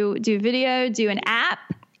print, do video, do an app.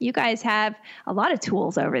 You guys have a lot of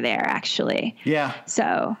tools over there, actually. Yeah.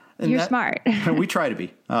 So you're smart. We try to be.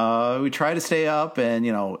 We try to stay up, and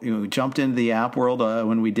we jumped into the app world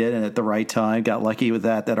when we did, and at the right time, got lucky with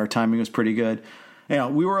that our timing was pretty good. You know,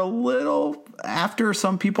 we were a little after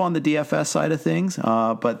some people on the DFS side of things,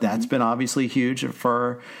 but that's been obviously huge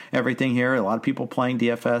for everything here. A lot of people playing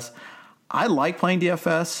DFS. I like playing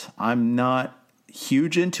DFS. I'm not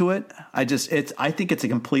huge into it. I think it's a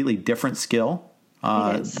completely different skill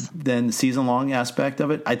than the season long aspect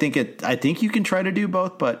of it. I think you can try to do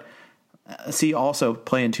both, but also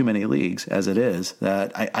playing too many leagues as it is,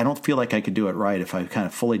 that I don't feel like I could do it right if I kind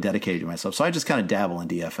of fully dedicated to myself. So I just kind of dabble in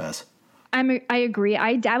DFS. I agree.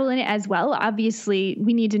 I dabble in it as well. Obviously,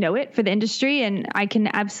 we need to know it for the industry, and I can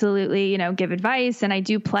absolutely, give advice, and I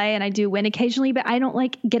do play and I do win occasionally, but I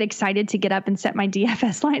don't get excited to get up and set my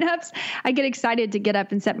DFS lineups. I get excited to get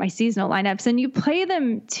up and set my seasonal lineups, and you play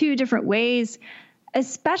them two different ways.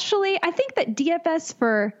 Especially, I think that DFS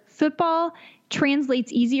for football translates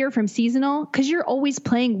easier from seasonal because you're always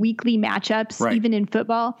playing weekly matchups, even in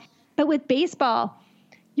football. But with baseball,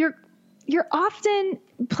 you're often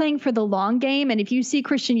playing for the long game. And if you see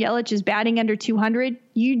Christian Yelich is batting under 200,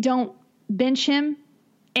 you don't bench him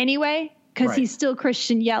anyway because he's still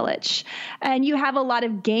Christian Yelich. And you have a lot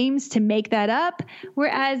of games to make that up.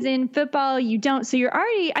 Whereas in football, you don't. So you're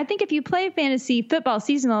already, I think if you play fantasy football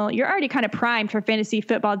seasonal, you're already kind of primed for fantasy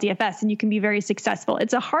football DFS, and you can be very successful.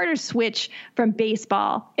 It's a harder switch from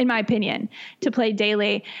baseball, in my opinion, to play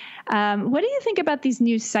daily. What do you think about these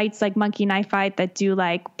new sites like Monkey Knife Fight that do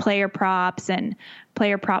player props and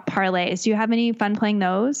player prop parlays? Do you have any fun playing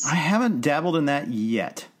those? I haven't dabbled in that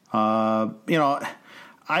yet. I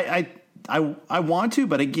want to,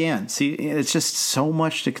 but again, see, it's just so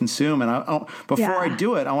much to consume. And before I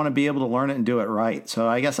do it, I want to be able to learn it and do it right. So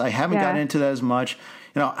I guess I haven't gotten into that as much.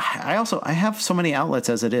 I have so many outlets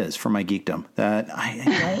as it is for my geekdom that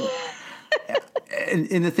I don't.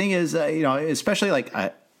 and the thing is, especially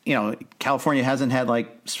California hasn't had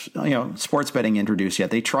sports betting introduced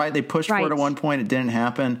yet. They pushed for it at one point. It didn't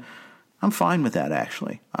happen. I'm fine with that,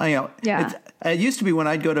 actually. It used to be when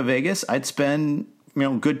I'd go to Vegas, I'd spend a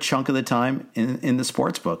good chunk of the time in the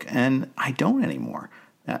sports book, and I don't anymore.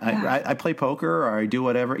 I play poker or I do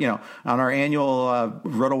whatever. On our annual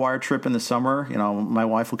RotoWire trip in the summer, my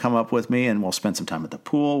wife will come up with me and we'll spend some time at the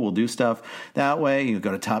pool. We'll do stuff that way. You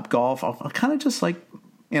go to Top Golf. I'll kind of just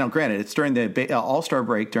granted, it's during the All-Star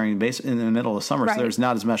break in the middle of summer, so there's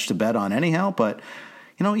not as much to bet on anyhow. But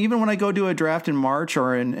even when I go do a draft in March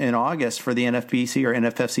or in August for the NFBC or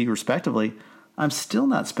NFFC respectively, I'm still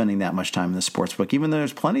not spending that much time in the sports book, even though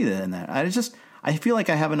there's plenty in that. I feel like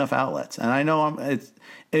I have enough outlets, and I know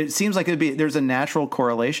it seems like there's a natural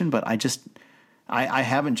correlation, but I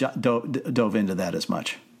haven't dove into that as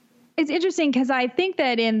much. It's interesting because I think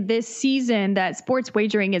that in this season that sports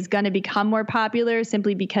wagering is going to become more popular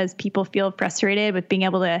simply because people feel frustrated with being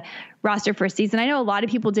able to roster for a season. I know a lot of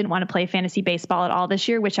people didn't want to play fantasy baseball at all this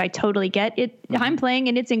year, which I totally get. I'm playing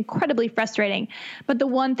and it's incredibly frustrating. But the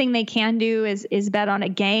one thing they can do is bet on a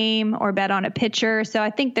game or bet on a pitcher. So I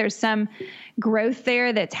think there's some growth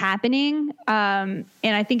there that's happening. And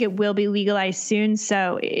I think it will be legalized soon.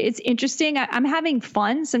 So it's interesting. I'm having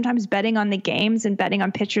fun sometimes betting on the games and betting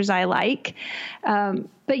on pitchers I like.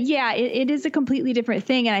 But yeah, it is a completely different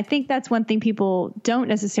thing. And I think that's one thing people don't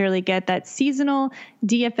necessarily get, that seasonal,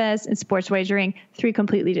 DFS, and sports wagering, 3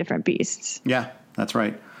 completely different beasts. Yeah, that's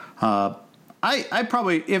right. I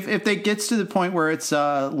probably, if it gets to the point where it's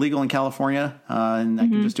legal in California and I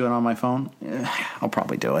can just do it on my phone, I'll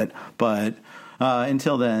probably do it. But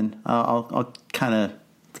until then, I'll kind of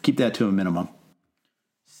keep that to a minimum.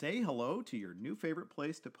 Say hello to your new favorite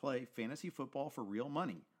place to play fantasy football for real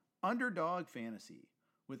money, Underdog Fantasy.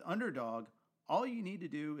 With Underdog, all you need to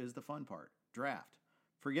do is the fun part, draft.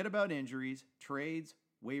 Forget about injuries, trades,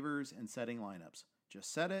 waivers, and setting lineups.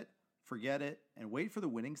 Just set it, forget it, and wait for the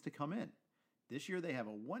winnings to come in. This year they have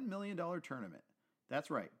a $1 million tournament. That's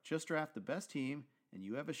right, just draft the best team and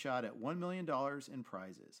you have a shot at $1 million in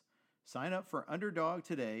prizes. Sign up for Underdog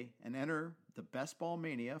today and enter the Best Ball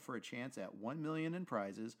Mania for a chance at $1 million in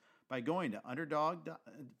prizes by going to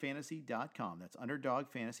underdogfantasy.com. That's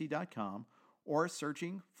underdogfantasy.com, or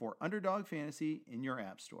searching for Underdog Fantasy in your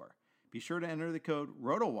app store. Be sure to enter the code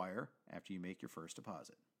ROTOWIRE after you make your first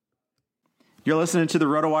deposit. You're listening to the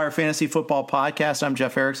RotoWire Fantasy Football Podcast. I'm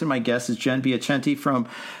Jeff Erickson. My guest is Jen Biachenti from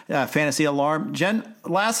Fantasy Alarm. Jen,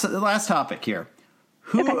 last topic here.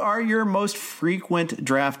 Who are your most frequent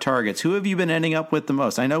draft targets? Who have you been ending up with the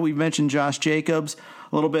most? I know we've mentioned Josh Jacobs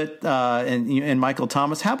a little bit and Michael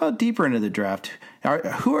Thomas. How about deeper into the draft?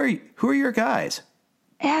 Who are your guys?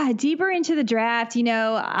 Yeah, deeper into the draft,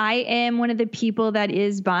 I am one of the people that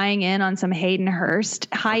is buying in on some Hayden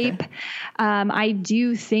Hurst hype. Okay. I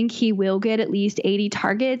do think he will get at least 80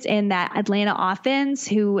 targets in that Atlanta offense,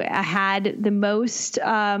 who had the most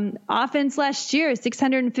offense last year,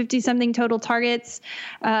 650-something total targets.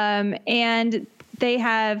 And they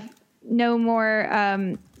have no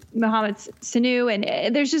more Mohamed Sanu,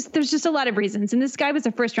 and there's just a lot of reasons. And this guy was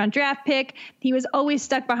a first-round draft pick. He was always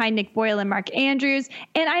stuck behind Nick Boyle and Mark Andrews,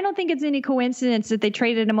 and I don't think it's any coincidence that they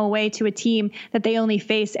traded him away to a team that they only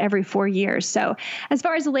face every 4 years. So as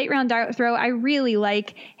far as a late-round throw, I really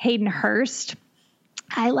like Hayden Hurst.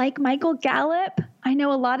 I like Michael Gallup. I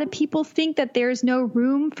know a lot of people think that there's no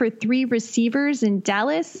room for 3 receivers in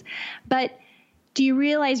Dallas, but do you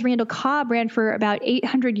realize Randall Cobb ran for about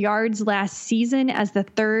 800 yards last season as the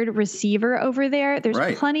 3rd receiver over there?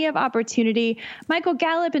 There's plenty of opportunity. Michael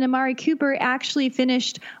Gallup and Amari Cooper actually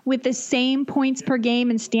finished with the same points per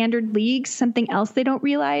game in standard leagues, something else they don't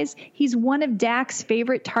realize. He's one of Dak's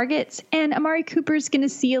favorite targets, and Amari Cooper's going to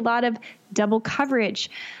see a lot of double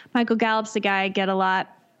coverage. Michael Gallup's the guy I get a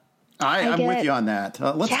lot. I'm with you on that.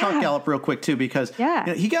 Let's talk Gallup real quick, too, because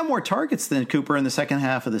he got more targets than Cooper in the second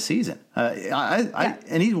half of the season.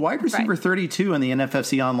 And he's wide receiver 32 in the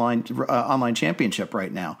NFFC online championship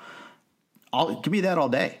right now. Give me that all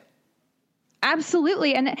day.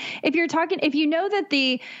 Absolutely. And if you know that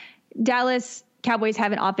the Dallas Cowboys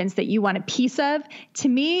have an offense that you want a piece of, to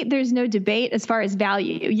me, there's no debate as far as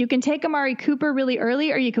value. You can take Amari Cooper really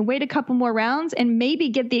early, or you can wait a couple more rounds and maybe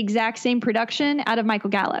get the exact same production out of Michael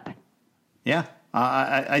Gallup. Yeah,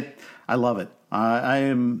 I love it.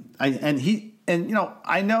 I know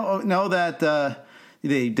that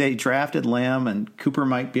they drafted Lamb and Cooper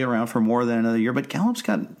might be around for more than another year, but Gallup's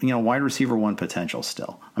got wide receiver 1 potential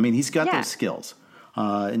still. I mean, he's got those skills.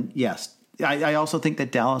 And yes, I also think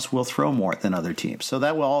that Dallas will throw more than other teams, so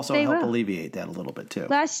that will also help alleviate that a little bit too.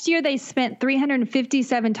 Last year, they spent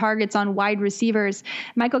 357 targets on wide receivers.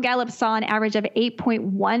 Michael Gallup saw an average of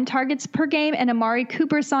 8.1 targets per game, and Amari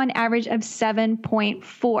Cooper saw an average of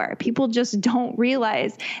 7.4. People just don't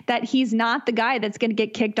realize that he's not the guy that's going to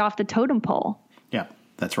get kicked off the totem pole. Yeah,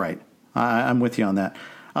 that's right. I'm with you on that.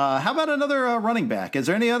 How about another running back? Is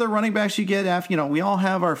there any other running backs you get after, we all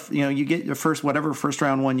have our, you get your whatever first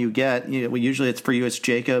round one you get. Usually it's for you, it's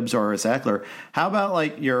Jacobs or it's Eckler. How about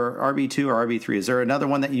like your RB2 or RB3? Is there another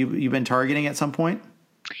one that you've been targeting at some point?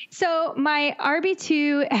 So my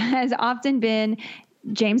RB2 has often been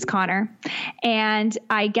James Conner, and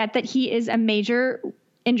I get that he is a major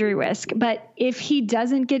injury risk, but if he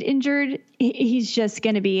doesn't get injured, he's just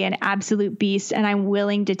going to be an absolute beast, and I'm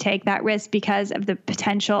willing to take that risk because of the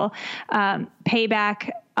potential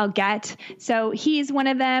payback I'll get. So he's one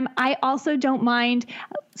of them. I also don't mind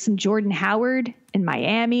some Jordan Howard in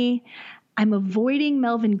Miami. I'm avoiding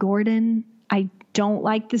Melvin Gordon. I don't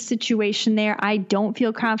like the situation there. I don't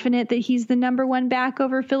feel confident that he's the number one back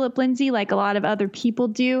over Phillip Lindsay like a lot of other people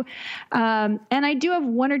do. And I do have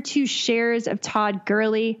one or two shares of Todd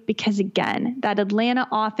Gurley because, again, that Atlanta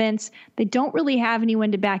offense, they don't really have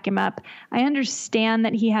anyone to back him up. I understand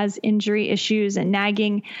that he has injury issues and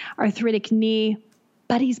nagging arthritic knee,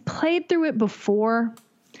 but he's played through it before.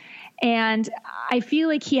 And I feel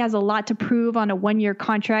like he has a lot to prove on a one-year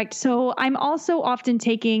contract. So I'm also often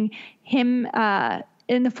taking him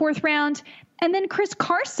in the fourth round. And then Chris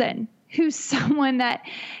Carson, who's someone that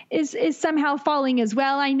is somehow falling as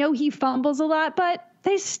well. I know he fumbles a lot, but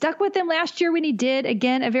they stuck with him last year when he did,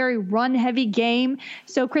 again, a very run-heavy game.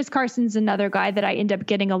 So Chris Carson's another guy that I end up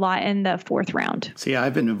getting a lot in the fourth round. See,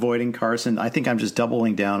 I've been avoiding Carson. I think I'm just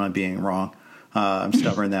doubling down on being wrong. I'm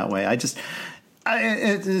stubborn that way.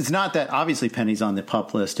 It's not that obviously Penny's on the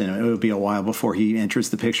PUP list and it would be a while before he enters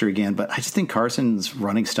the picture again, but I just think Carson's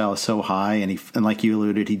running style is so high and like you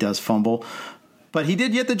alluded, he does fumble, but he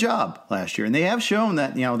did get the job last year and they have shown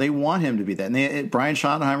that, they want him to be that. And Brian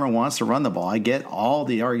Schottenheimer wants to run the ball. I get all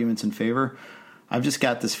the arguments in favor. I've just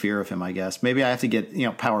got this fear of him, I guess. Maybe I have to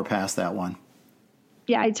get, power past that one.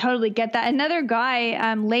 Yeah, I totally get that. Another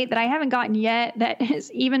guy late that I haven't gotten yet that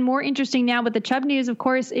is even more interesting now with the Chubb news, of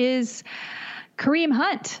course, is Kareem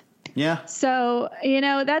Hunt. Yeah. So,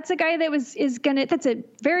 that's a guy that that's a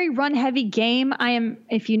very run heavy game.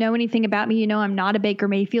 If you know anything about me, I'm not a Baker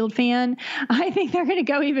Mayfield fan. I think they're going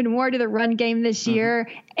to go even more to the run game this year.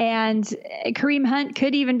 And Kareem Hunt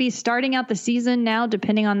could even be starting out the season now,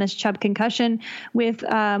 depending on this Chubb concussion, with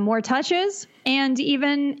more touches. And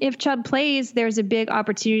even if Chubb plays, there's a big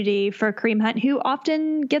opportunity for Kareem Hunt, who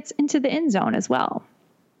often gets into the end zone as well.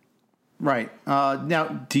 Right. Now,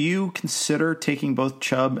 do you consider taking both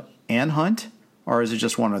Chubb and Hunt, or is it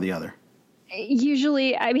just one or the other?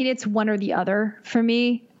 Usually, it's one or the other for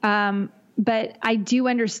me. But I do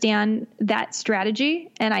understand that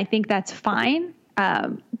strategy, and I think that's fine.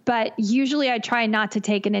 But usually I try not to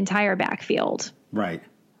take an entire backfield. Right.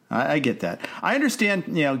 I get that. I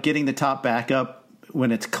understand, getting the top backup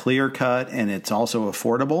when it's clear cut and it's also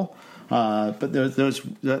affordable. But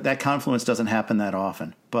that confluence doesn't happen that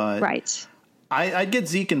often. But right. I'd get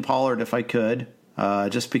Zeke and Pollard if I could,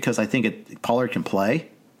 just because I think Pollard can play.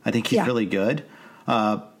 I think he's really good.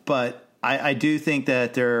 But I do think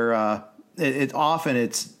that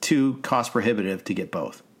it's too cost prohibitive to get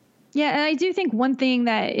both. Yeah, and I do think one thing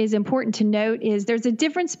that is important to note is there's a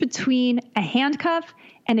difference between a handcuff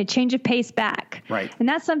and a change of pace back. Right. And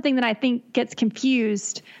that's something that I think gets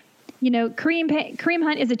confused. Kareem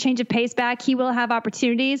Hunt is a change of pace back. He will have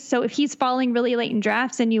opportunities. So if he's falling really late in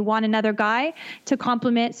drafts and you want another guy to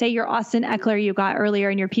complement, say, your Austin Eckler you got earlier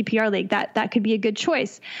in your PPR league, that could be a good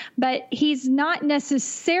choice. But he's not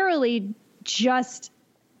necessarily just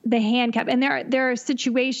the handcuff. And there are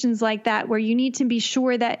situations like that where you need to be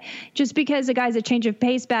sure that just because a guy's a change of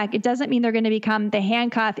pace back, it doesn't mean they're going to become the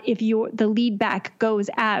handcuff if the lead back goes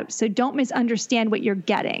out. So don't misunderstand what you're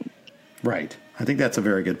getting. Right. I think that's a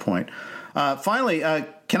very good point. Finally,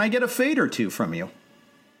 can I get a fade or two from you?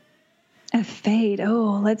 A fade.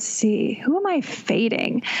 Oh, let's see. Who am I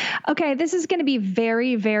fading? Okay, this is going to be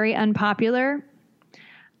very, very unpopular.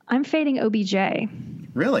 I'm fading OBJ.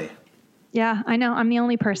 Really? Yeah, I know. I'm the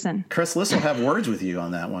only person. Chris Liss will have words with you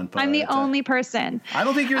on that one. But I'm the only person. I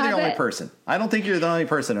don't think you're the only person. I don't think you're the only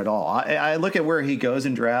person at all. I look at where he goes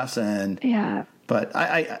in drafts and yeah. But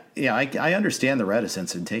I understand the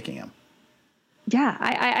reticence in taking him. Yeah,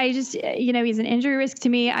 I just, he's an injury risk to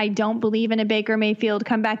me. I don't believe in a Baker Mayfield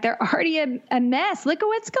comeback. They're already a mess. Look at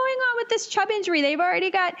what's going on with this Chubb injury. They've already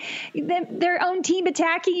got their own team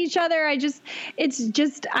attacking each other. I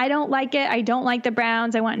don't like it. I don't like the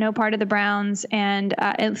Browns. I want no part of the Browns, and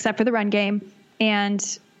except for the run game.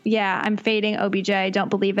 And yeah, I'm fading OBJ. I don't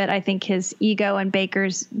believe it. I think his ego and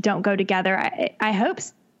Baker's don't go together. I hope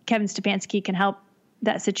Kevin Stefanski can help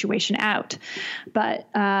that situation out. But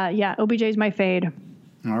OBJ is my fade.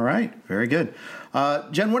 All right. Very good.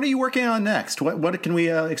 Jen, what are you working on next? What can we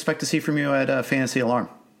expect to see from you at Fantasy Alarm?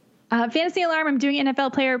 Fantasy Alarm, I'm doing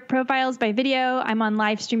NFL player profiles by video. I'm on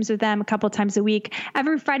live streams with them a couple times a week.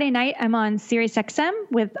 Every Friday night, I'm on SiriusXM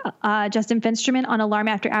with Justin Finsterman on Alarm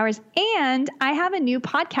After Hours. And I have a new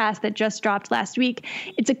podcast that just dropped last week.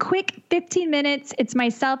 It's a quick 15 minutes. It's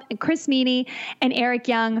myself and Chris Meany and Eric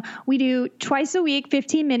Young. We do twice a week,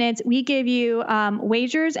 15 minutes. We give you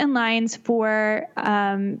wagers and lines for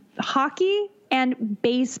hockey, and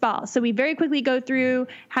baseball. So we very quickly go through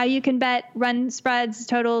how you can bet run spreads,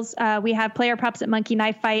 totals. We have player props at Monkey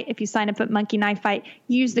Knife Fight. If you sign up at Monkey Knife Fight,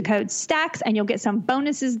 use the code STACKS and you'll get some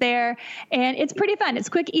bonuses there. And it's pretty fun. It's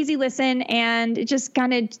quick, easy listen, and it just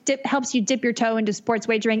kind of helps you dip your toe into sports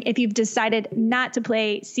wagering if you've decided not to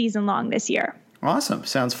play season long this year. Awesome.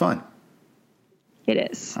 Sounds fun.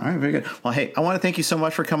 It is. All right, very good. Well, hey, I want to thank you so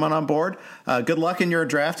much for coming on board. Good luck in your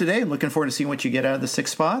draft today. Looking forward to seeing what you get out of the 6th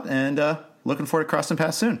spot, and looking forward to crossing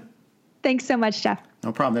paths soon. Thanks so much, Jeff.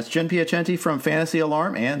 No problem. That's Jen Piacenti from Fantasy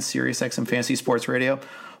Alarm and SiriusXM Fantasy Sports Radio.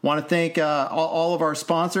 Want to thank all of our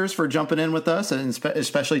sponsors for jumping in with us, and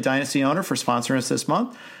especially Dynasty Owner for sponsoring us this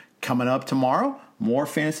month. Coming up tomorrow, more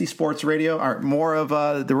Fantasy Sports Radio, or more of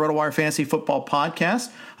the RotoWire Fantasy Football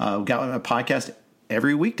Podcast. We've got a podcast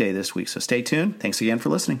every weekday this week, so stay tuned. Thanks again for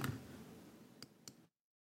listening.